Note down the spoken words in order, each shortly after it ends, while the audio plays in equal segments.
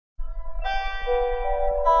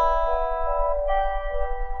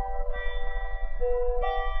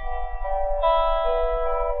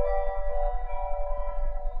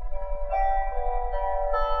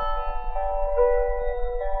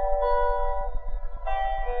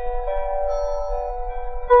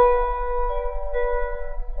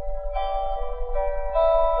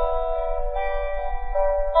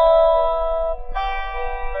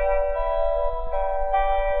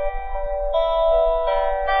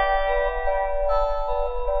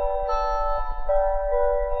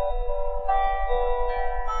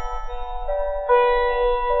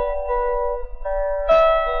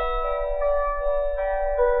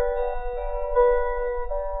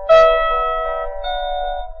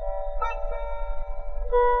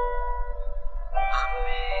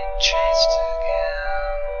Chased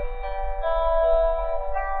again.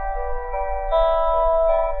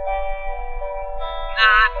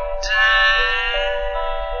 Night and day.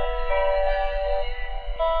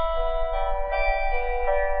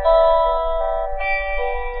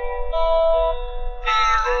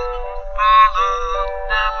 Feeling followed,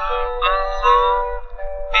 never alone.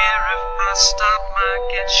 Fear if I stop, might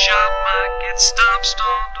get shot, might get stomped,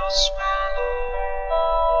 stoned or swallowed.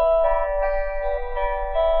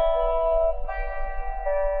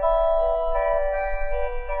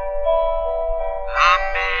 I'm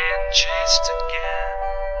being chased again,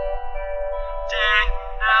 day and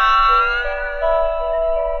night,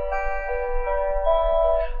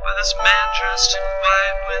 by this man dressed in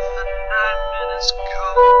white with a knife in his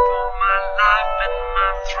coat for my life and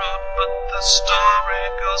my throat. But the story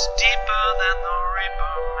goes deeper than the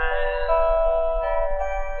Reaper Man.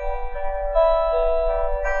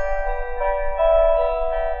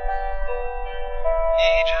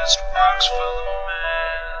 He just works for the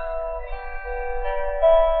man.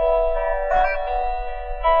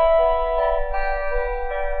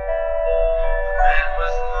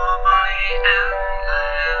 With more money and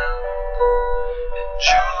land, and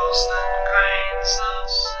jewels than grains of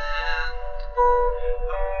sand.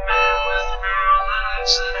 A man with more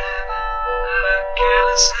lives ahead, and a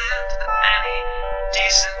careless hand that any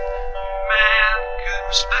decent man could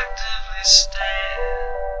respectively stand.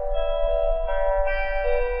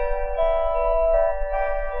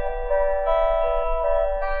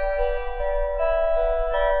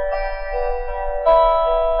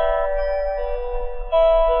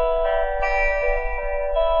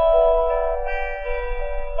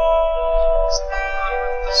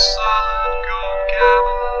 Solid gold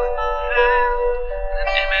gavel in hand, an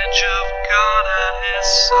image of God at his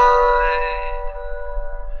side.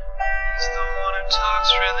 He's the one who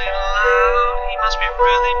talks really loud, he must be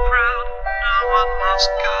really proud. No one loves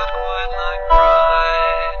God quite like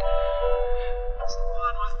pride. He's the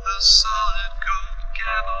one with the solid gold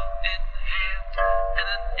gavel in hand, and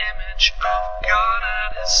an image of God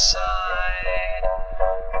at his side.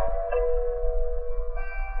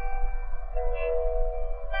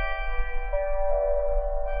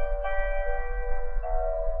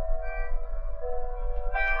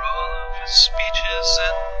 Speeches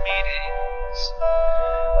and meetings,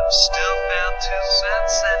 I've still failed to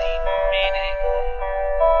sense any meaning,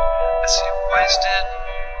 as he wasted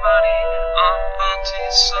money on faulty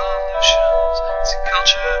solutions, see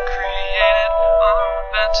culture created on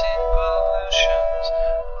venting pollutions.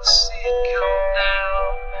 We'll see it come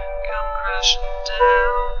down, come crashing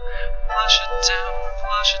down, flush it down,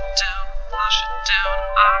 flush it down, flush it down.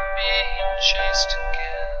 I'm being chased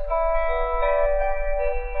again.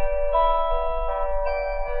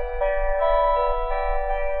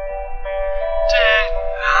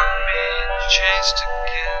 I'm being chased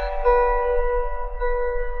again.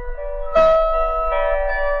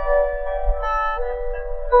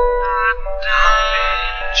 I'm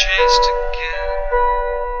being chased again.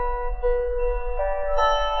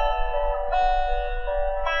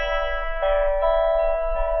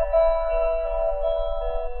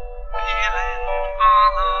 Feeling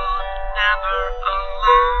followed, never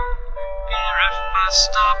alone. Fear if I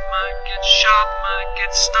stop, might get shot, might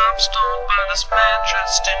get stomped, stoned by this man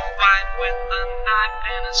dressed in white with a knife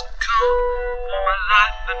in his coat for my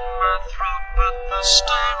life and my throat. But the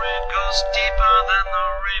story goes deeper than the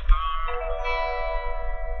Reaper.